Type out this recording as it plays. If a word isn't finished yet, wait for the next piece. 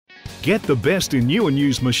Get the best in new and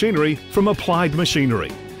used machinery from Applied Machinery.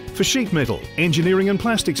 For sheet metal, engineering and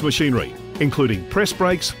plastics machinery, including press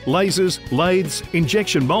brakes, lasers, lathes,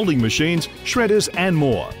 injection moulding machines, shredders and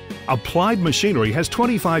more. Applied Machinery has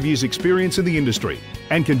 25 years experience in the industry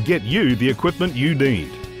and can get you the equipment you need.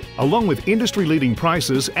 Along with industry-leading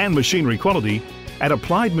prices and machinery quality, at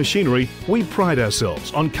Applied Machinery we pride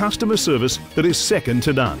ourselves on customer service that is second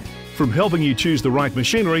to none. From helping you choose the right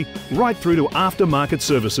machinery right through to aftermarket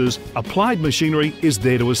services, Applied Machinery is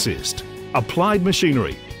there to assist. Applied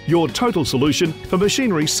Machinery, your total solution for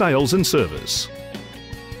machinery sales and service.